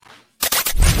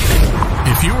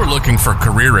If you were looking for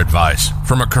career advice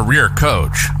from a career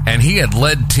coach, and he had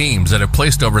led teams that have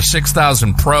placed over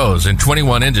 6,000 pros in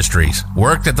 21 industries,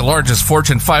 worked at the largest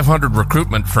Fortune 500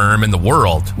 recruitment firm in the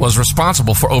world, was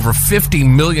responsible for over $50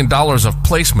 million of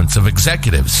placements of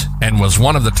executives, and was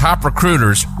one of the top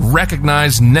recruiters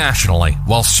recognized nationally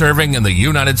while serving in the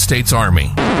United States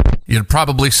Army, you'd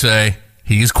probably say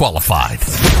he's qualified.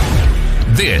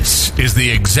 This is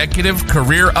the Executive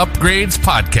Career Upgrades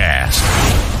Podcast.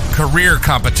 Career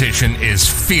competition is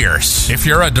fierce. If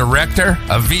you're a director,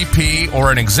 a VP, or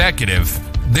an executive,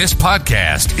 this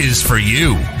podcast is for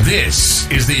you. This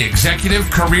is the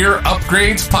Executive Career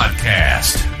Upgrades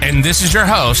Podcast. And this is your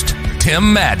host,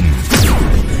 Tim Madden.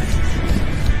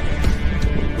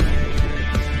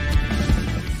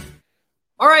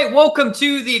 All right, welcome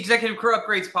to the Executive Career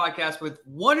Upgrades Podcast with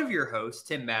one of your hosts,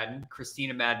 Tim Madden.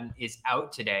 Christina Madden is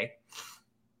out today.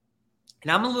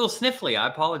 And I'm a little sniffly. I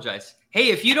apologize. Hey,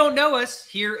 if you don't know us,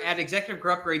 here at Executive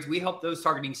Career Upgrades, we help those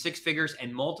targeting six figures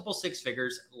and multiple six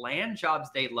figures land jobs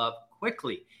they love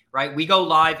quickly, right? We go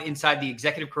live inside the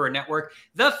Executive Career Network,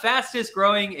 the fastest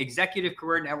growing executive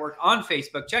career network on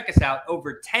Facebook. Check us out.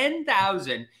 Over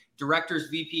 10,000 directors,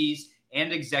 VPs,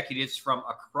 and executives from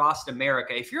across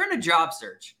America. If you're in a job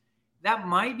search, that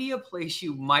might be a place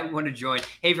you might want to join.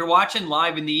 Hey, if you're watching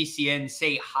live in the ECN,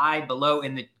 say hi below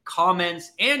in the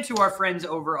comments, and to our friends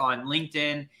over on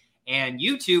LinkedIn and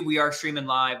YouTube, we are streaming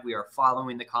live. We are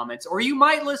following the comments, or you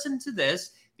might listen to this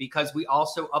because we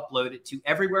also upload it to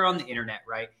everywhere on the internet,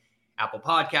 right? Apple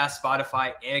Podcasts,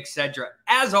 Spotify, etc.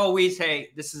 As always,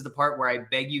 hey, this is the part where I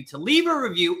beg you to leave a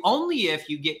review only if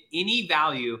you get any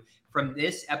value from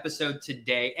this episode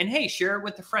today. And hey, share it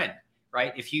with a friend,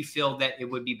 right? If you feel that it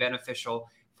would be beneficial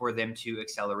for them to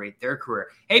accelerate their career.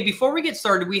 Hey, before we get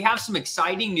started, we have some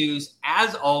exciting news.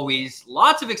 As always,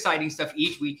 lots of exciting stuff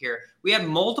each week here. We had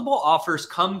multiple offers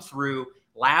come through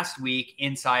last week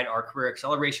inside our career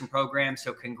acceleration program.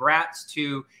 So congrats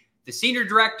to the senior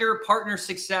director, partner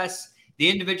success, the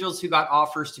individuals who got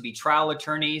offers to be trial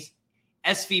attorneys,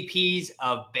 SVPs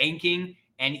of banking,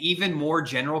 and even more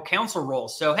general counsel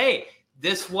roles. So, hey,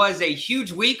 this was a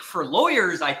huge week for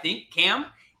lawyers, I think, Cam,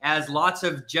 as lots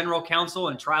of general counsel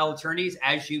and trial attorneys,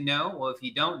 as you know. Well, if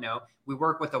you don't know, we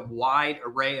work with a wide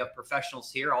array of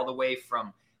professionals here, all the way from,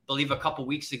 I believe a couple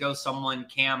weeks ago,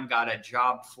 Cam got a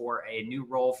job for a new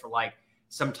role for like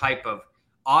some type of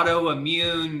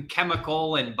autoimmune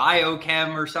chemical and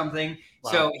biochem or something.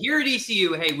 Wow. So here at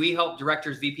ECU, hey, we help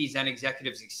directors, VPs, and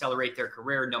executives accelerate their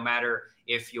career, no matter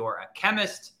if you're a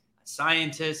chemist, a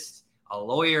scientist, a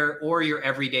lawyer, or your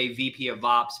everyday VP of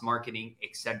ops, marketing,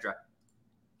 etc.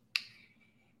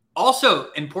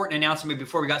 Also, important announcement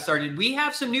before we got started, we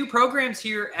have some new programs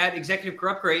here at Executive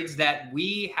Career Upgrades that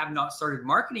we have not started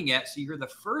marketing yet, so you're the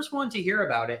first one to hear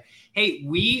about it. Hey,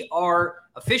 we are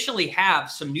officially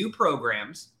have some new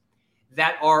programs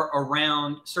that are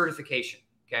around certification,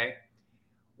 okay?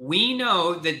 We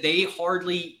know that they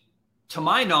hardly, to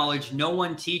my knowledge, no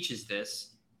one teaches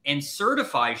this and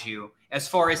certifies you as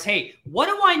far as, hey, what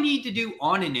do I need to do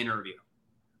on an interview,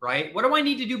 right? What do I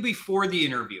need to do before the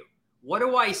interview? What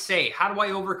do I say? How do I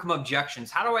overcome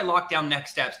objections? How do I lock down next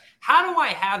steps? How do I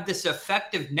have this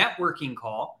effective networking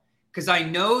call? Because I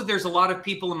know there's a lot of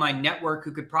people in my network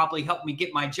who could probably help me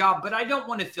get my job, but I don't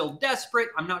want to feel desperate.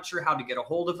 I'm not sure how to get a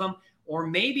hold of them. Or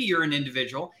maybe you're an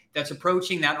individual that's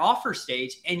approaching that offer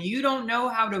stage and you don't know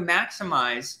how to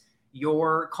maximize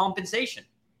your compensation.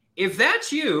 If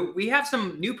that's you, we have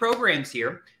some new programs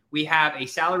here. We have a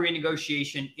salary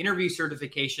negotiation, interview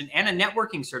certification, and a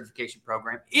networking certification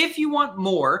program. If you want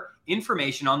more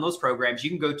information on those programs, you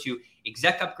can go to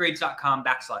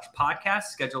execupgrades.com/podcast,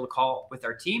 schedule a call with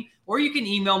our team, or you can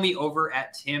email me over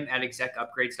at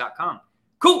tim@execupgrades.com.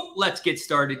 Cool. Let's get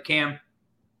started, Cam.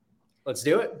 Let's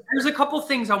do it. There's a couple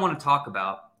things I want to talk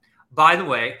about. By the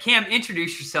way, Cam,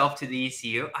 introduce yourself to the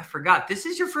ECU. I forgot. This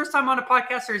is your first time on a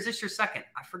podcast, or is this your second?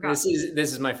 I forgot. This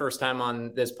is my first time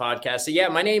on this podcast. So yeah,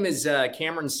 my name is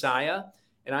Cameron Saya,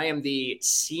 and I am the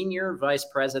Senior Vice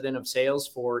President of Sales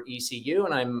for ECU,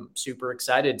 and I'm super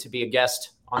excited to be a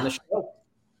guest on the show.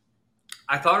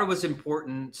 I thought it was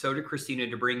important, so did Christina,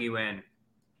 to bring you in,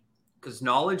 because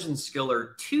knowledge and skill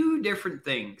are two different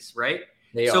things, right?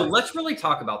 They are. So let's really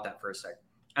talk about that for a second.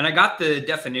 And I got the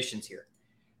definitions here.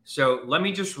 So let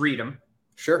me just read them.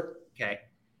 Sure. Okay.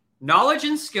 Knowledge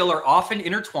and skill are often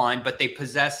intertwined, but they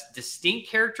possess distinct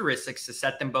characteristics to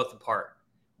set them both apart.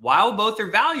 While both are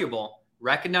valuable,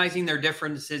 recognizing their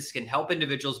differences can help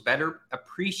individuals better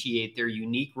appreciate their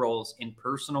unique roles in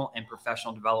personal and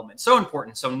professional development. So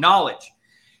important. So knowledge.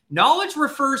 Knowledge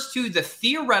refers to the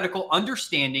theoretical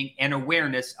understanding and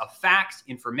awareness of facts,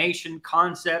 information,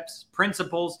 concepts,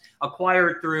 principles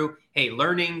acquired through,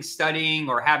 learning, studying,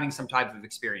 or having some type of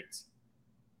experience.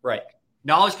 Right.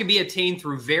 Knowledge can be attained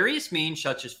through various means,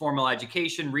 such as formal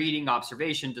education, reading,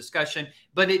 observation, discussion,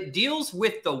 but it deals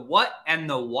with the what and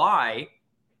the why,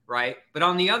 right? But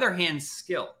on the other hand,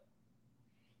 skill.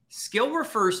 Skill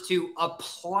refers to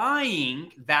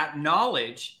applying that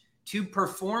knowledge to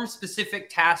perform specific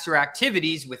tasks or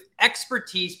activities with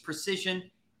expertise, precision,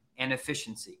 and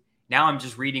efficiency. Now I'm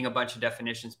just reading a bunch of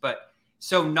definitions, but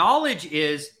so knowledge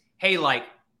is, I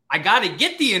got to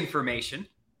get the information,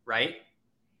 right?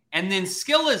 And then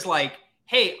skill is like,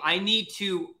 I need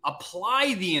to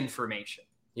apply the information,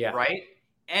 right?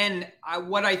 And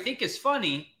what I think is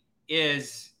funny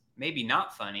is, maybe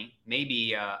not funny,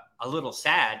 maybe a little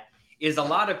sad, is a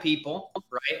lot of people,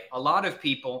 right? A lot of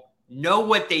people know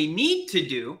what they need to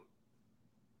do,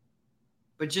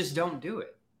 but just don't do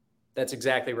it. That's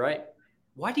exactly right.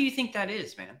 Why do you think that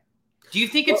is, man? Do you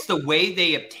think it's the way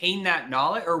they obtain that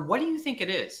knowledge, or what do you think it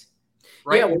is?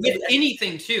 Right? Yeah, with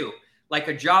anything too, like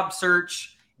a job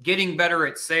search, getting better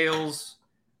at sales,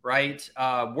 right?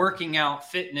 Working out,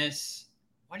 fitness.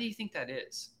 Why do you think that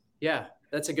is? Yeah,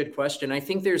 that's a good question. I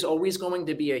think there's always going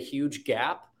to be a huge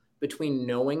gap between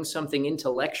knowing something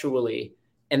intellectually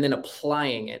and then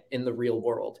applying it in the real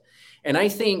world. And I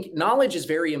think knowledge is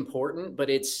very important, but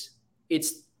it's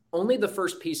only the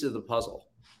first piece of the puzzle.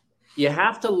 You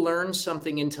have to learn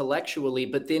something intellectually,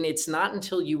 but then it's not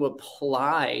until you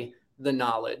apply the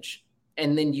knowledge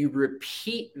and then you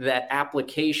repeat that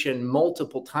application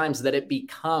multiple times that it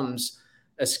becomes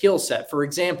a skill set. For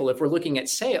example, if we're looking at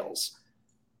sales,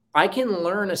 I can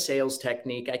learn a sales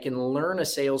technique, I can learn a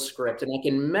sales script, and I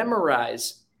can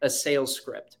memorize a sales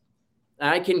script.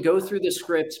 I can go through the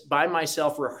script by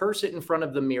myself, rehearse it in front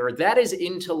of the mirror. That is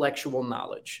intellectual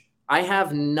knowledge. I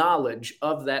have knowledge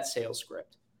of that sales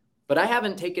script, but I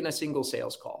haven't taken a single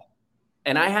sales call,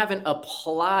 and I haven't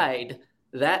applied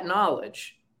that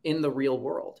knowledge in the real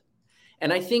world.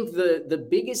 And I think the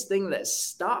biggest thing that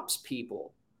stops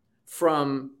people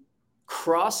from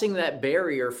crossing that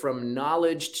barrier from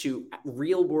knowledge to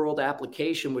real world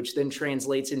application, which then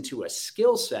translates into a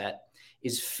skill set,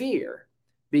 is fear.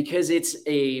 Because it's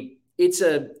a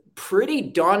pretty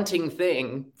daunting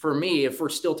thing for me. If we're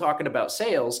still talking about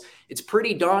sales, it's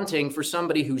pretty daunting for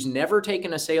somebody who's never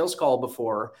taken a sales call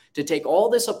before to take all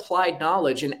this applied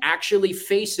knowledge and actually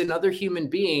face another human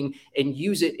being and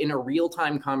use it in a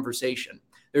real-time conversation.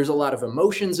 There's a lot of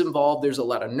emotions involved. There's a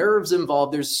lot of nerves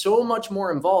involved. There's so much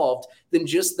more involved than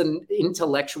just the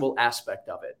intellectual aspect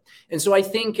of it. And so I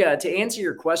think to answer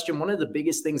your question, one of the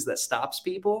biggest things that stops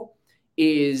people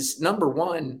is number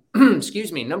one,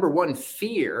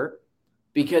 fear,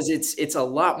 because it's a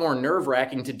lot more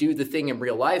nerve-wracking to do the thing in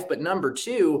real life. But number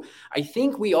two, I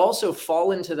think we also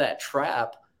fall into that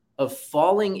trap of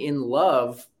falling in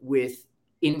love with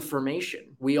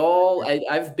information.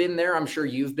 I've been there. I'm sure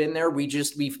you've been there. We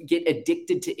get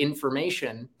addicted to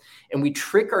information and we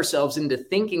trick ourselves into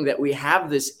thinking that we have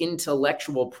this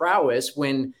intellectual prowess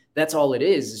when that's all it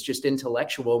is just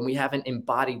intellectual, and we haven't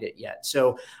embodied it yet.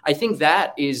 So I think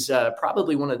that is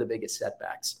probably one of the biggest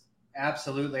setbacks.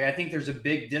 Absolutely. I think there's a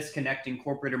big disconnect in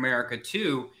corporate America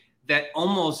too, that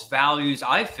almost values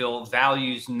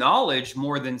knowledge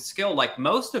more than skill. Like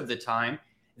most of the time,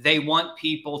 they want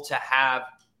people to have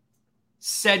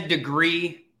said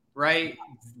degree, right?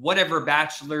 Whatever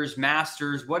bachelor's,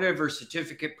 master's, whatever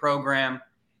certificate program.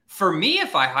 For me,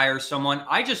 if I hire someone,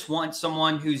 I just want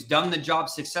someone who's done the job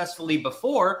successfully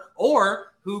before or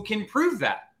who can prove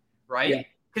that, right?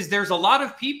 Because there's a lot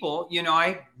of people,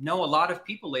 I know a lot of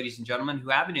people, ladies and gentlemen, who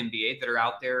have an MBA that are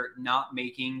out there not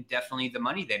making definitely the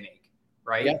money they make,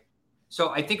 right? Yeah.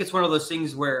 So I think it's one of those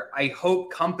things where I hope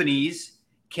companies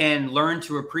can learn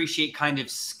to appreciate kind of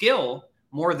skill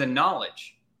more than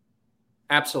knowledge.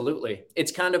 Absolutely.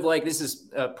 It's kind of like, this is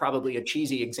probably a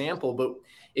cheesy example, but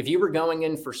if you were going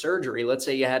in for surgery, let's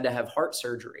say you had to have heart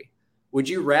surgery, would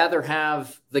you rather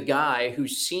have the guy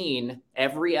who's seen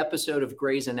every episode of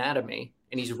Grey's Anatomy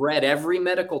and he's read every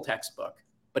medical textbook,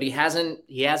 but he hasn't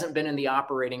been in the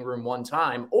operating room one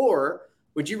time? Or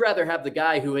would you rather have the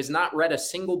guy who has not read a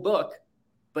single book,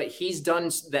 but he's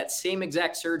done that same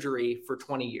exact surgery for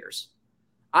 20 years?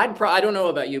 I don't know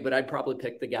about you, but I'd probably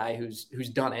pick the guy who's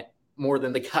done it more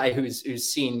than the guy who's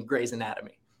seen Grey's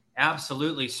Anatomy.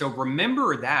 Absolutely. So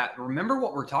remember that. Remember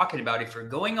what we're talking about. If you're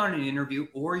going on an interview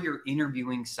or you're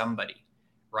interviewing somebody,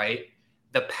 right?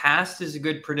 The past is a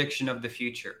good prediction of the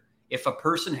future. if a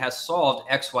person has solved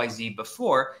XYZ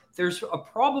before, there's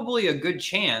probably a good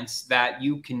chance that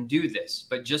you can do this.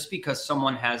 But just because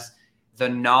someone has the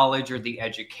knowledge or the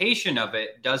education of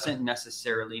it doesn't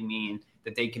necessarily mean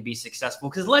that they can be successful.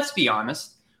 Because let's be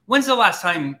honest, when's the last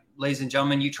time, ladies and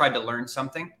gentlemen, you tried to learn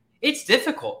something? It's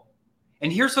difficult.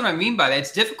 And here's what I mean by that.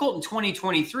 It's difficult in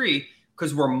 2023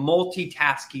 because we're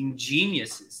multitasking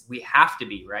geniuses. We have to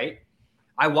be, right?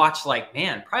 I watch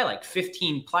probably like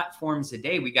 15 platforms a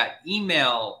day. We got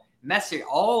email, message,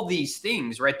 all these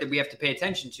things, right, that we have to pay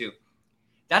attention to.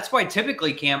 That's why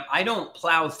typically, Cam, I don't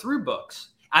plow through books.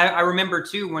 I remember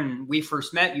too, when we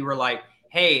first met, you were like,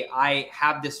 hey, I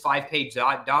have this 5-page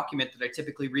document that I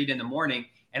typically read in the morning,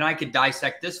 and I could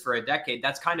dissect this for a decade.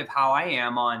 That's kind of how I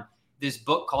am on this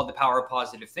book called The Power of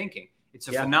Positive Thinking. It's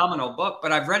a phenomenal book,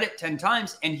 but I've read it 10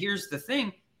 times. And here's the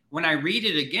thing. When I read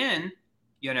it again,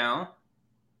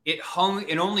 it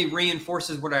only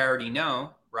reinforces what I already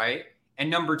know, right? And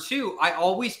number two, I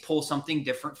always pull something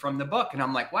different from the book. And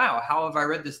I'm like, wow, how have I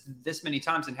read this many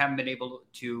times and haven't been able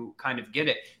to kind of get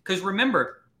it? Because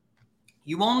remember,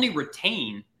 you only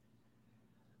retain,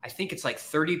 I think it's like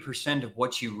 30% of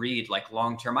what you read, like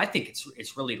long-term. I think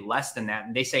it's really less than that.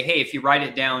 And they say, hey, if you write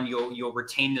it down, you'll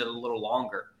retain it a little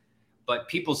longer. But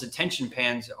people's attention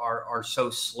spans are so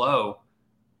slow,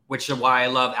 which is why I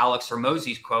love Alex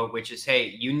Hormozi's quote, which is,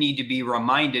 hey, you need to be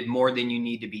reminded more than you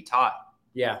need to be taught.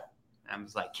 Yeah. I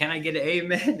was like, can I get an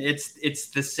amen? It's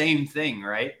the same thing,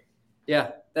 right?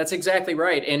 Yeah, that's exactly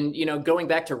right. And, going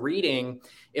back to reading,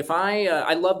 if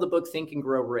I love the book Think and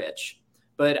Grow Rich,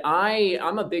 but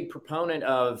I'm a big proponent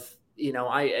of,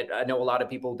 I know a lot of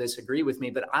people disagree with me,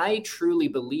 but I truly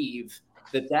believe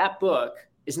that book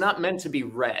is not meant to be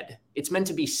read. It's meant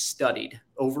to be studied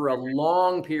over a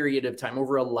long period of time,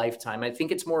 over a lifetime. I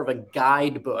think it's more of a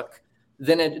guidebook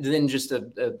than just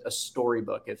a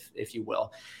storybook, if you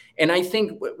will. And I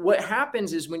think what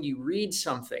happens is when you read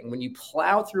something, when you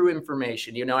plow through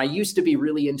information, I used to be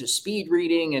really into speed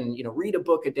reading and, read a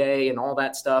book a day and all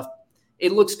that stuff.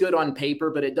 It looks good on paper,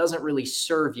 but it doesn't really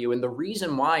serve you. And the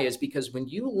reason why is because when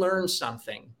you learn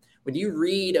something, when you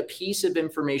read a piece of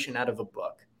information out of a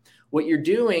book, what you're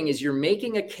doing is you're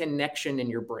making a connection in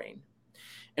your brain.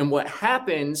 And what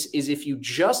happens is if you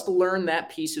just learn that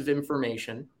piece of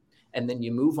information and then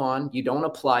you move on, you don't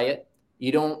apply it,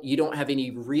 you don't have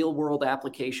any real world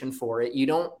application for it, you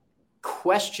don't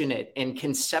question it and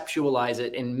conceptualize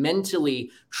it and mentally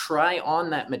try on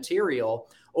that material,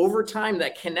 over time,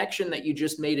 that connection that you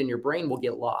just made in your brain will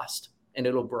get lost and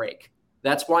it'll break.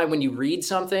 That's why when you read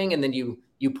something and then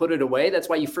you put it away, that's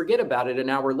why you forget about it an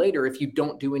hour later if you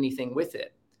don't do anything with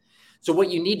it. So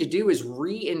what you need to do is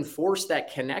reinforce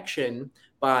that connection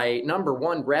by, number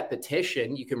one,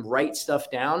 repetition. You can write stuff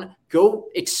down. Go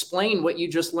explain what you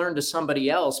just learned to somebody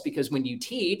else, because when you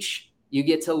teach, you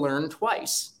get to learn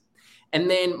twice. And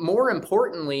then more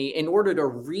importantly, in order to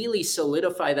really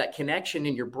solidify that connection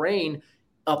in your brain,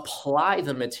 apply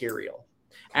the material.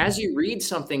 As you read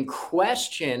something,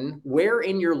 question where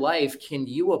in your life can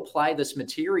you apply this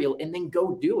material, and then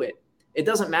go do it. It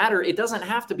doesn't matter. It doesn't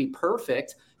have to be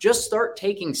perfect. Just start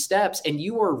taking steps, and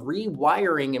you are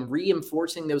rewiring and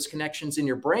reinforcing those connections in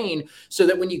your brain so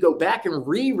that when you go back and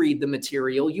reread the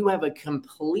material, you have a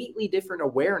completely different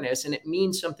awareness, and it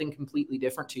means something completely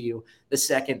different to you the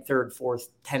second, third, fourth,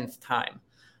 10th time.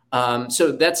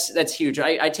 So that's huge.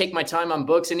 I take my time on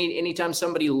books. Anytime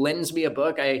somebody lends me a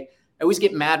book, I always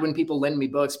get mad when people lend me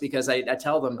books, because I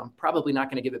tell them I'm probably not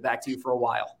going to give it back to you for a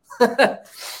while.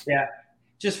 Yeah.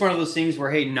 Just one of those things where,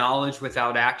 hey, knowledge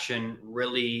without action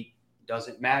really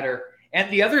doesn't matter.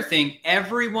 And the other thing,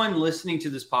 everyone listening to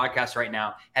this podcast right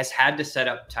now has had to set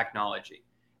up technology.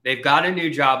 They've got a new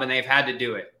job and they've had to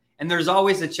do it. And there's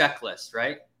always a checklist,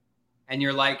 right? And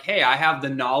you're like, hey, I have the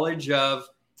knowledge of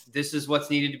this is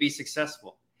what's needed to be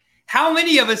successful. How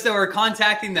many of us that were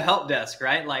contacting the help desk,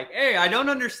 right? Like, hey, I don't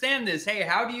understand this. Hey,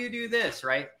 how do you do this,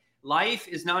 right? Life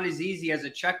is not as easy as a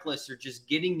checklist or just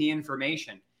getting the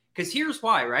information. Because here's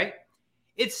why, right?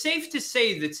 It's safe to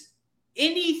say that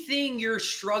anything you're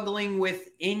struggling with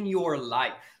in your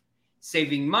life,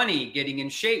 saving money, getting in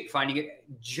shape, finding a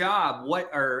job,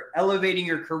 elevating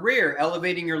your career,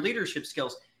 elevating your leadership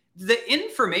skills, the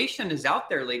information is out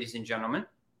there, ladies and gentlemen,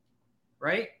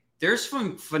 right? There's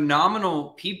some phenomenal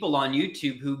people on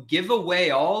YouTube who give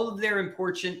away all of their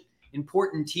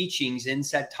important teachings in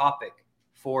said topic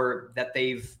for that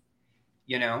they've,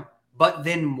 but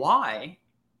then why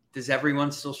does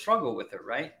everyone still struggle with it,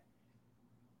 right?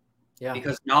 Yeah.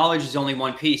 Because knowledge is only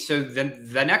one piece. So then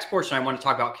the next portion I want to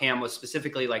talk about, Cam, was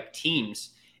specifically like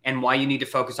teams and why you need to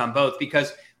focus on both.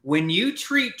 Because when you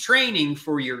treat training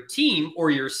for your team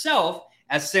or yourself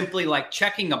as simply like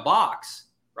checking a box,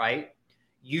 right?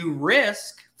 You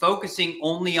risk focusing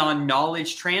only on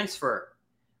knowledge transfer,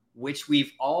 which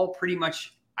we've all pretty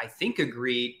much, I think,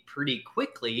 agreed pretty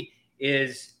quickly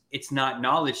is it's not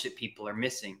knowledge that people are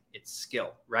missing, it's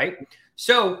skill, right?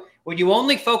 So when you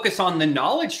only focus on the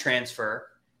knowledge transfer,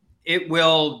 it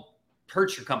will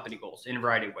hurt your company goals in a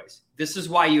variety of ways. This is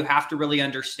why you have to really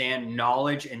understand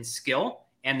knowledge and skill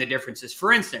and the differences.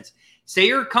 For instance, say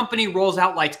your company rolls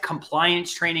out like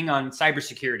compliance training on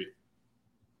cybersecurity,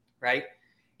 right?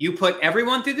 You put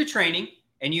everyone through the training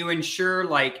and you ensure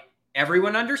like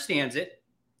everyone understands it,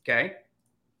 okay?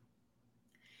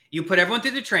 You put everyone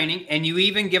through the training and you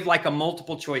even give like a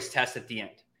multiple choice test at the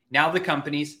end. Now the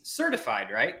company's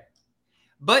certified, right?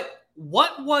 But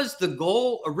what was the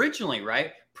goal originally,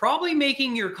 right? Probably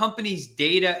making your company's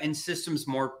data and systems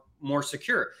more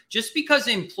secure. Just because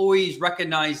employees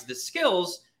recognize the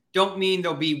skills don't mean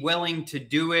they'll be willing to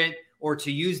do it or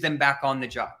to use them back on the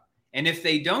job. And if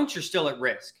they don't, you're still at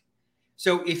risk.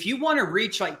 So if you want to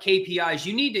reach like KPIs,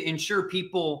 you need to ensure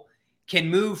people can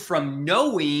move from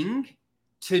knowing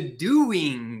to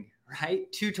doing,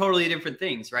 right? Two totally different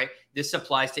things, right? This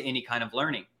applies to any kind of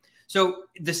learning. So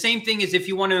the same thing is if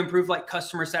you want to improve like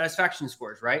customer satisfaction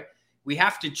scores, right? We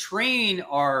have to train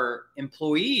our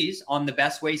employees on the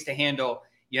best ways to handle,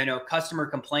 customer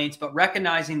complaints, but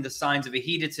recognizing the signs of a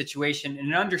heated situation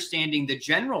and understanding the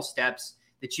general steps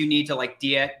that you need to like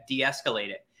de-escalate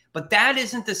it. But that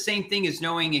isn't the same thing as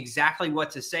knowing exactly what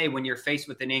to say when you're faced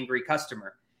with an angry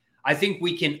customer. I think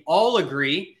we can all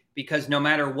agree, because no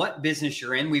matter what business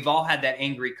you're in, we've all had that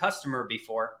angry customer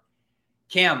before.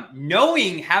 Cam,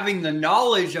 having the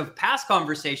knowledge of past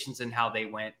conversations and how they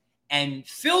went and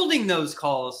fielding those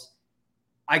calls,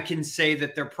 I can say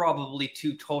that they're probably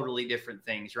two totally different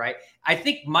things, right? I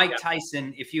think Mike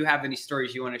Tyson, if you have any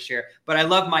stories you want to share, but I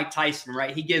love Mike Tyson,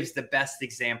 right? He gives the best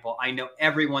example. I know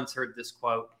everyone's heard this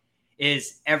quote,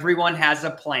 is everyone has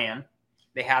a plan.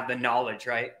 They have the knowledge,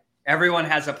 right? Everyone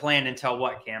has a plan until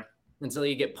what, Cam? Until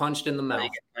you get punched in the mouth. You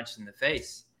get punched in the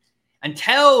face.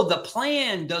 Until the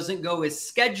plan doesn't go as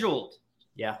scheduled.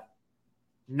 Yeah.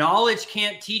 Knowledge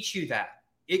can't teach you that.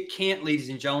 It can't, ladies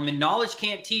and gentlemen. Knowledge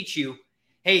can't teach you,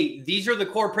 hey, these are the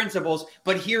core principles,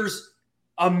 but here's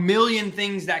a million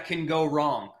things that can go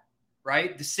wrong,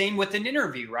 right? The same with an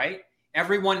interview, right?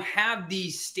 Everyone have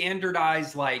these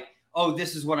standardized like, oh,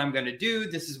 this is what I'm going to do.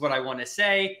 This is what I want to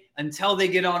say, until they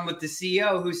get on with the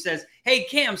CEO who says, hey,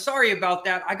 Cam, sorry about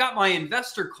that. I got my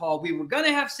investor call. We were going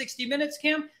to have 60 minutes,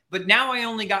 Cam, but now I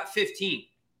only got 15.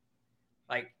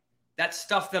 Like, that's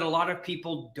stuff that a lot of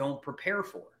people don't prepare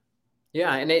for.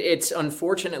 Yeah. And it's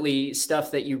unfortunately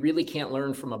stuff that you really can't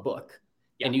learn from a book.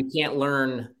 Yeah. And you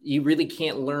really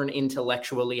can't learn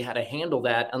intellectually how to handle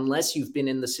that unless you've been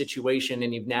in the situation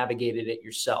and you've navigated it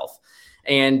yourself.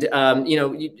 And,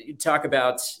 you talk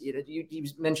about, you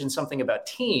mentioned something about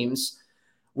teams.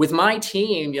 With my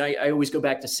team, I always go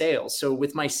back to sales. So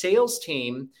with my sales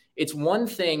team, it's one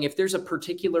thing if there's a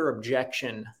particular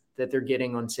objection that they're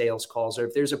getting on sales calls, or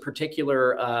if there's a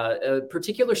particular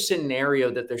scenario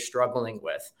that they're struggling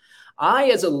with. I,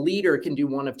 as a leader, can do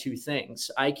one of two things.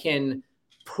 I can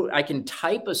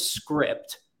type a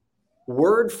script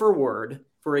word for word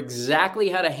for exactly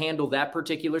how to handle that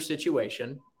particular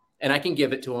situation. And I can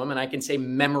give it to them and I can say,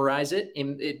 memorize it,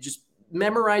 and just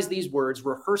memorize these words,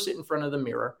 rehearse it in front of the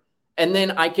mirror. And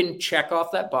then I can check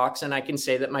off that box and I can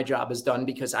say that my job is done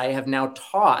because I have now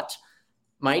taught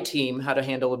my team how to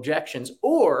handle objections.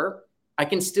 Or I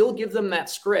can still give them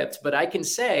that script, but I can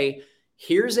say,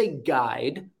 here's a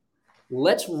guide.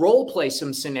 Let's role play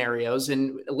some scenarios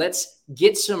and let's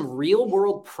get some real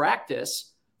world practice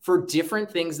for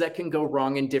different things that can go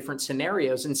wrong in different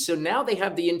scenarios. And so now they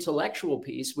have the intellectual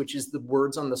piece, which is the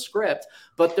words on the script,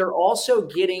 but they're also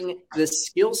getting the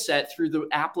skill set through the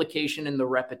application and the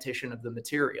repetition of the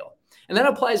material. And that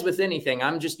applies with anything.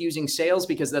 I'm just using sales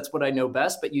because that's what I know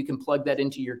best, but you can plug that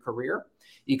into your career.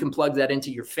 You can plug that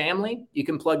into your family. You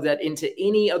can plug that into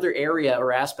any other area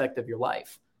or aspect of your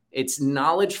life. It's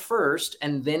knowledge first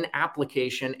and then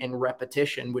application and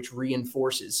repetition, which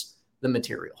reinforces the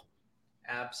material.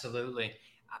 Absolutely.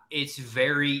 It's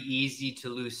very easy to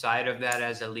lose sight of that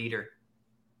as a leader.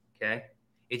 Okay.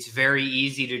 It's very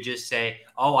easy to just say,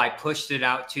 oh, I pushed it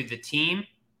out to the team.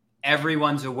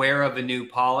 Everyone's aware of a new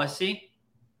policy.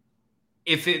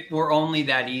 If it were only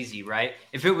that easy, right?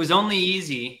 If it was only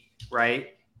easy, right,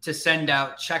 to send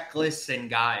out checklists and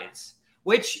guides,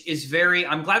 which is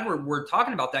I'm glad we're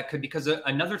talking about that, because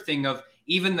another thing of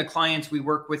even the clients we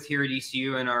work with here at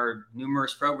ECU and our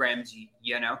numerous programs,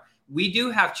 we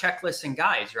do have checklists and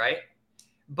guides, right?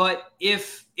 But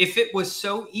if it was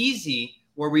so easy,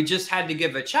 where we just had to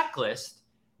give a checklist,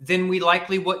 then we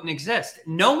likely wouldn't exist.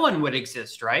 No one would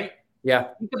exist, right? Yeah.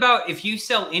 Think about if you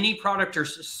sell any product or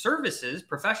services,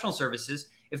 professional services,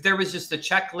 if there was just a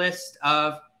checklist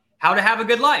of how to have a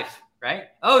good life, right?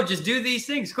 Oh, just do these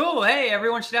things. Cool. Hey,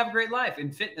 everyone should have a great life.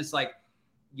 In fitness, like,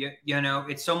 you know,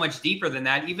 it's so much deeper than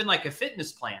that. Even like a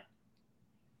fitness plan,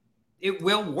 it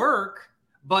will work,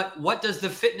 but what does the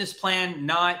fitness plan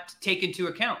not take into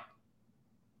account?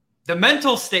 The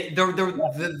mental state,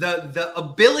 the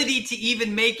ability to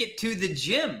even make it to the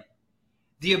gym,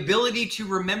 the ability to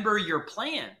remember your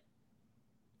plan,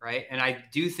 right? And I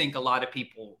do think a lot of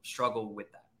people struggle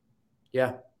with that.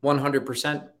 Yeah,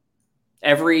 100%.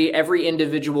 Every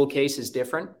individual case is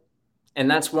different. And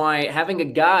that's why having a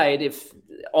guide, if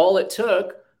all it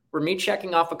took were me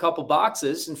checking off a couple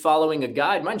boxes and following a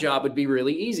guide, my job would be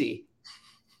really easy.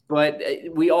 But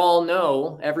we all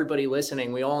know, everybody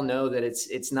listening, we all know that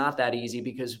it's not that easy,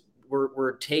 because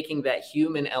we're taking that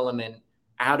human element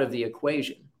out of the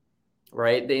equation,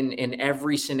 right? In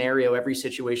every scenario, every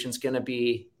situation is going to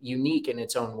be unique in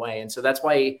its own way. And so that's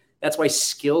why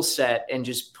skill set and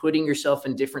just putting yourself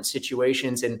in different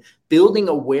situations and building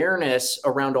awareness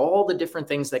around all the different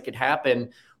things that could happen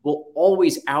will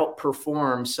always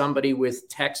outperform somebody with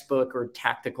textbook or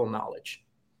tactical knowledge.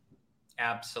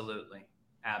 Absolutely.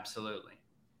 Absolutely.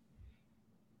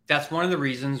 That's one of the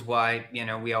reasons why, you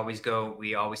know, we always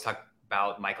talk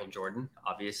about Michael Jordan,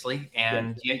 obviously,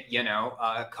 and,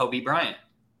 Kobe Bryant.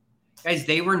 Guys,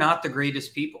 they were not the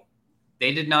greatest people.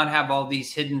 They did not have all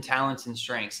these hidden talents and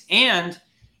strengths. And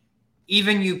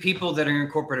even you people that are in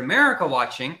corporate America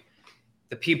watching,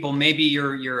 the people, maybe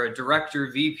you're a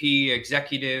director, VP,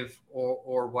 executive,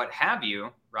 or what have you,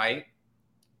 right?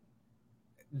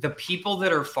 The people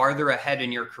that are farther ahead in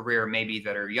your career, maybe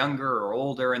that are younger or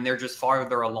older, and they're just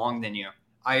farther along than you,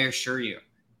 I assure you,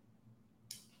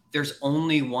 there's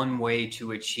only one way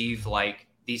to achieve like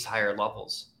these higher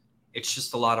levels. It's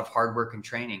just a lot of hard work and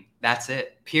training. That's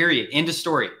it. Period. End of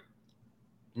story.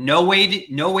 No way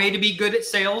to be good at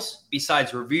sales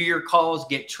besides review your calls,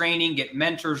 get training, get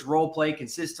mentors, role play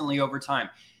consistently over time.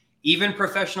 Even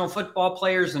professional football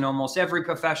players and almost every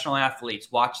professional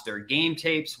athletes watch their game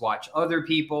tapes, watch other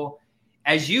people.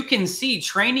 As you can see,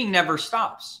 training never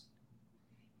stops.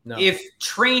 No. If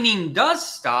training does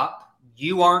stop,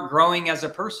 you aren't growing as a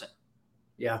person.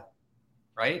 Yeah.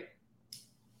 Right?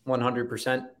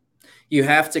 100%. You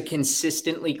have to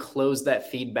consistently close that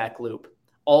feedback loop.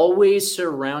 Always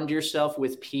surround yourself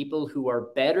with people who are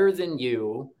better than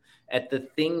you at the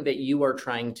thing that you are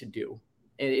trying to do.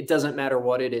 It doesn't matter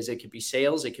what it is. It could be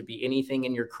sales. It could be anything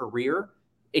in your career.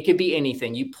 It could be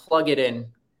anything. You plug it in.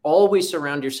 Always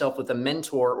surround yourself with a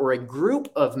mentor or a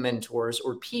group of mentors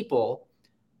or people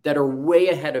that are way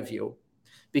ahead of you,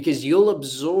 because you'll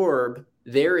absorb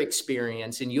their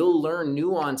experience and you'll learn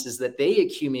nuances that they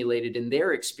accumulated in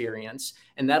their experience,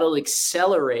 and that'll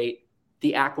accelerate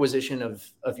the acquisition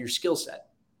of your skill set.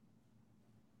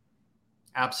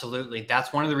 Absolutely.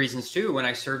 That's one of the reasons too, when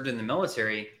I served in the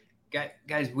military,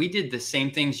 guys, we did the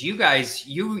same things. You guys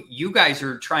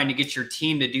are trying to get your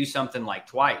team to do something like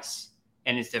twice,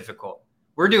 and it's difficult.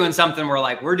 We're doing something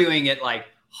where we're doing it like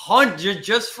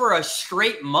just for a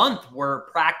straight month. We're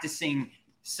practicing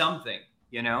something,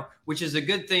 which is a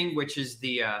good thing, which is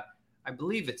the, I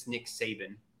believe it's Nick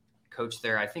Saban, coach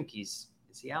there. I think is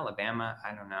he Alabama?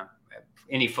 I don't know.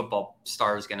 Any football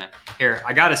star is going to here.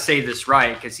 I got to say this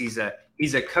right, because he's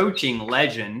a coaching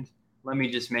legend. Let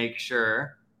me just make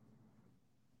sure.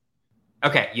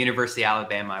 Okay, University of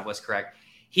Alabama, I was correct.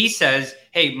 He says,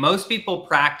 hey, most people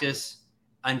practice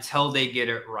until they get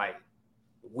it right.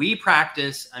 We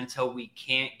practice until we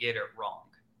can't get it wrong.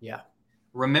 Yeah.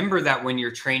 Remember that when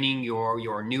you're training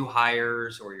your new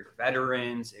hires or your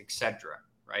veterans, etc.,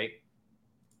 right?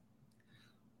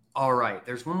 All right,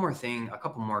 there's one more thing, a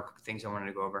couple more things I wanted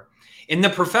to go over. In the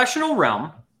professional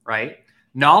realm, right,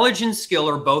 knowledge and skill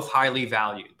are both highly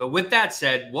valued. But with that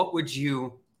said, what would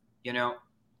you,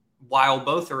 while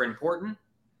both are important,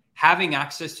 having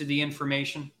access to the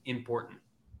information, important.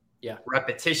 Yeah.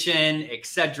 Repetition,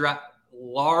 etc.,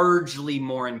 largely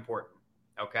more important.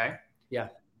 Okay. Yeah.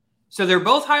 So they're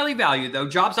both highly valued, though.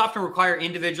 Jobs often require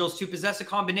individuals to possess a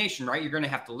combination, right? You're going to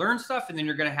have to learn stuff, and then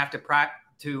you're going to have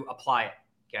to apply it.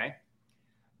 Okay.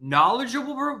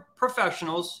 Knowledgeable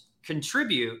professionals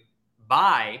contribute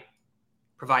by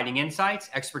providing insights,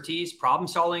 expertise,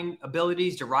 problem-solving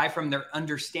abilities derived from their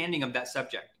understanding of that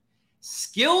subject.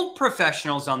 Skilled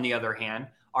professionals, on the other hand,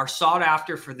 are sought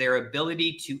after for their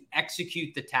ability to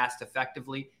execute the task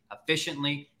effectively,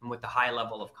 efficiently, and with a high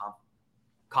level of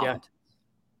competence.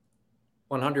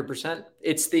 100%.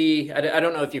 It's I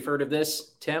don't know if you've heard of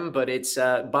this, Tim, but it's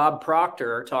Bob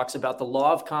Proctor talks about the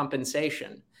law of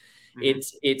compensation. Mm-hmm.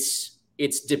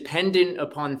 It's dependent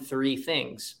upon three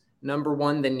things. Number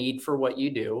one, the need for what you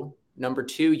do. Number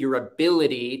two, your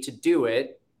ability to do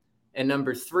it. And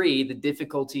number three, the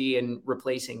difficulty in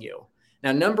replacing you.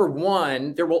 Now, number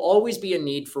one, there will always be a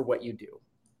need for what you do.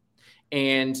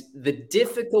 And the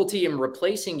difficulty in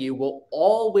replacing you will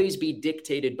always be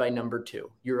dictated by number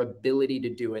two, your ability to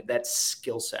do it, that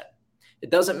skill set. It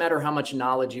doesn't matter how much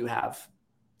knowledge you have.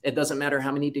 It doesn't matter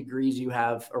how many degrees you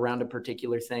have around a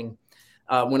particular thing.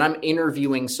 When I'm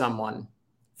interviewing someone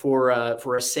for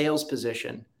a sales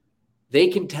position, they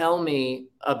can tell me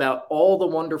about all the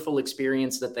wonderful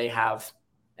experience that they have,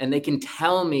 and they can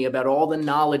tell me about all the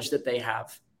knowledge that they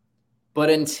have. But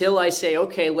until I say,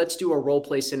 okay, let's do a role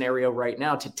play scenario right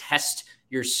now to test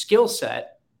your skill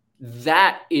set,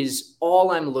 that is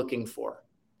all I'm looking for.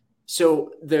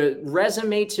 So the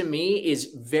resume to me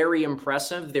is very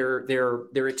impressive.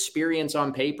 Their experience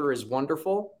on paper is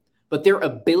wonderful, but their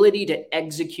ability to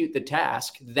execute the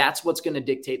task, that's what's going to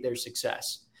dictate their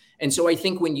success. And so I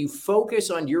think when you focus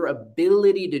on your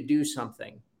ability to do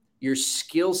something, your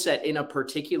skill set in a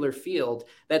particular field,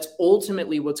 that's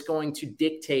ultimately what's going to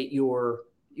dictate your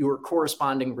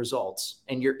corresponding results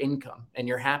and your income and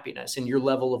your happiness and your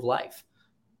level of life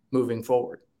moving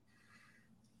forward.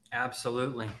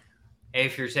 Absolutely. Hey,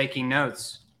 if you're taking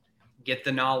notes, get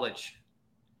the knowledge.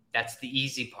 That's the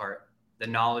easy part. The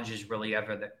knowledge is really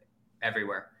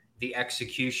everywhere. The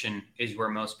execution is where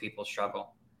most people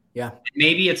struggle. Yeah.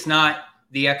 Maybe it's not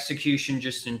the execution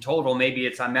just in total. Maybe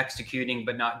it's I'm executing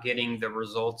but not getting the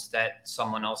results that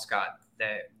someone else got,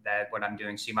 that what I'm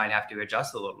doing. So you might have to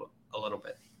adjust a little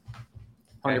bit.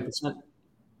 100%.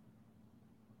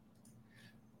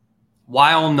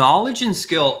 While knowledge and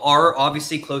skill are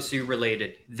obviously closely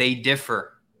related, they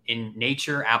differ in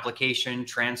nature, application,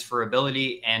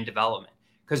 transferability, and development.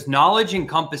 Because knowledge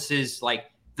encompasses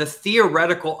like the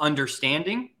theoretical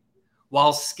understanding,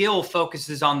 while skill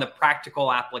focuses on the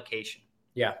practical application.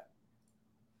 Yeah.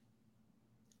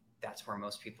 That's where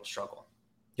most people struggle.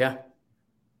 Yeah.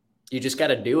 You just got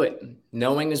to do it.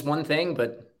 Knowing is one thing,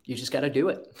 but you just got to do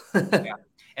it. Yeah.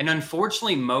 And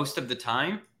unfortunately, most of the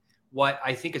time, what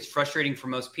I think is frustrating for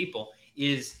most people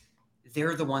is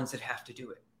they're the ones that have to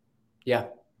do it. Yeah.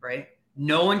 Right?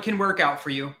 No one can work out for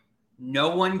you.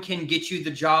 No one can get you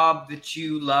the job that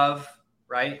you love,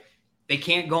 right? They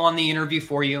can't go on the interview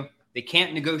for you. They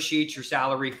can't negotiate your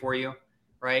salary for you,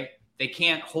 right? They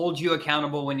can't hold you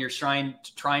accountable when you're trying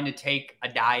to take a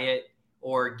diet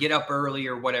or get up early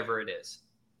or whatever it is.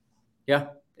 Yeah.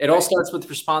 It all starts with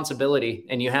responsibility,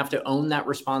 and you have to own that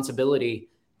responsibility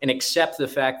and accept the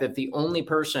fact that the only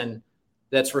person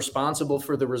that's responsible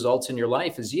for the results in your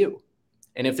life is you.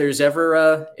 And if there's ever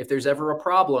a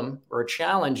problem or a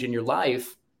challenge in your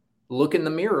life, look in the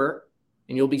mirror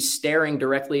and you'll be staring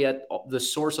directly at the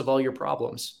source of all your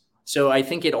problems. So I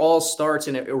think it all starts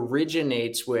and it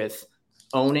originates with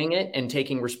owning it and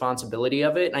taking responsibility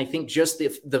of it. And I think just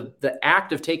the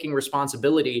act of taking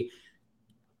responsibility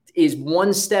is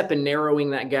one step in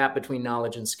narrowing that gap between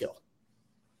knowledge and skill.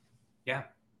 Yeah.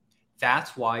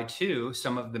 That's why, too,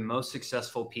 some of the most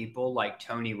successful people like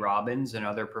Tony Robbins and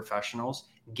other professionals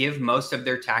give most of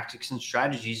their tactics and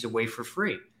strategies away for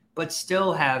free, but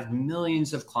still have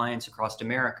millions of clients across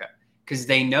America because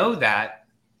they know that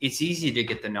it's easy to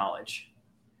get the knowledge.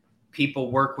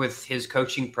 People work with his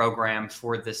coaching program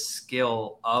for the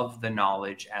skill of the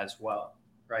knowledge as well,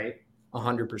 right?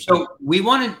 100%. So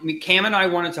Cam and I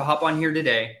wanted to hop on here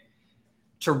today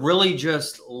to really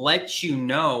just let you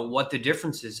know what the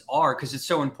differences are, because it's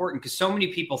so important, because so many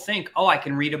people think, oh, I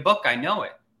can read a book. I know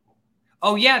it.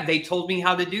 Oh, yeah, they told me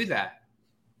how to do that.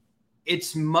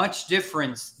 It's much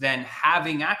different than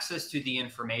having access to the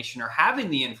information or having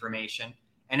the information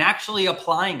and actually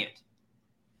applying it.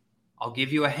 I'll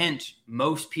give you a hint.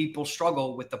 Most people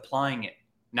struggle with applying it,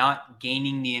 not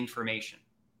gaining the information.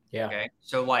 Yeah. Okay.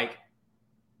 So like,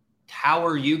 how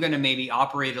are you going to maybe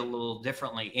operate a little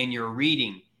differently in your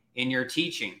reading, in your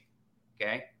teaching?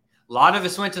 Okay. A lot of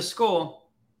us went to school,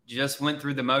 just went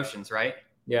through the motions, right?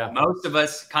 Yeah. Most of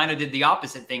us kind of did the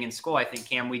opposite thing in school. I think,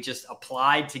 Cam, we just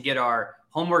applied to get our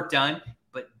homework done,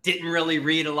 but didn't really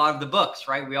read a lot of the books,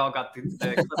 right? We all got through the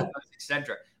clip notes,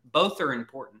 etc. Both are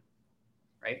important,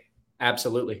 right?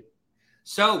 Absolutely.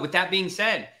 So with that being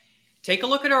said, take a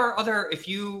look at our other, if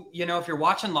you're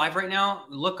watching live right now,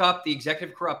 look up the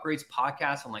Executive Career Upgrades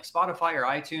podcast on like Spotify or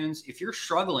iTunes. If you're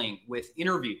struggling with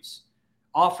interviews,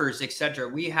 offers, etc.,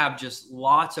 we have just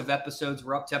lots of episodes.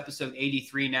 We're up to episode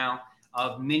 83 now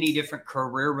of many different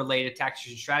career-related tactics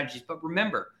and strategies. But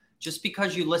remember, just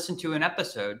because you listen to an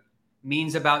episode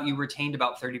means about you retained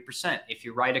about 30%. If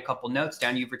you write a couple notes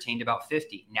down, you've retained about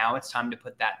 50. Now it's time to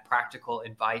put that practical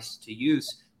advice to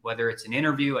use, whether it's an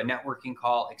interview, a networking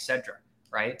call, etc.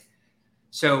 Right?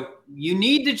 So you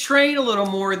need to train a little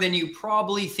more than you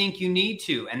probably think you need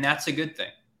to. And that's a good thing.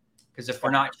 Because if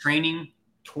we're not training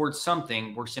towards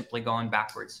something, we're simply going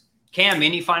backwards. Cam,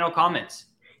 any final comments?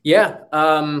 Yeah.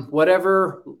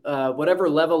 Whatever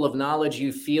level of knowledge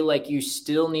you feel like you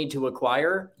still need to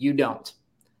acquire, you don't.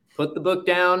 Put the book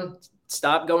down,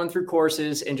 stop going through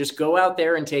courses, and just go out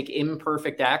there and take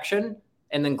imperfect action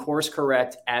and then course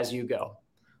correct as you go.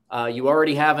 You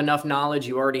already have enough knowledge.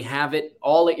 You already have it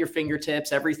all at your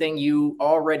fingertips. Everything you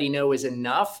already know is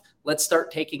enough. Let's start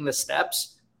taking the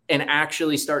steps and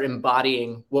actually start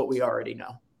embodying what we already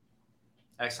know.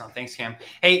 Excellent. Thanks, Cam.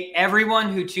 Hey,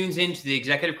 everyone who tunes into the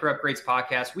Executive Career Upgrades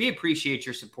podcast, we appreciate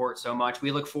your support so much.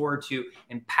 We look forward to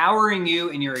empowering you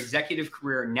in your executive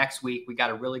career next week. We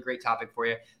got a really great topic for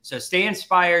you. So stay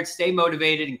inspired, stay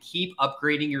motivated, and keep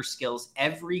upgrading your skills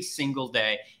every single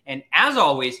day. And as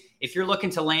always, if you're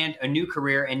looking to land a new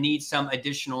career and need some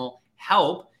additional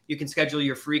help, you can schedule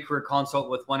your free career consult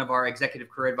with one of our executive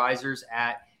career advisors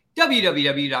at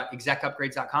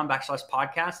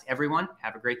www.execupgrades.com/podcast. Everyone,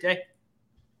 have a great day.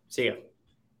 See you.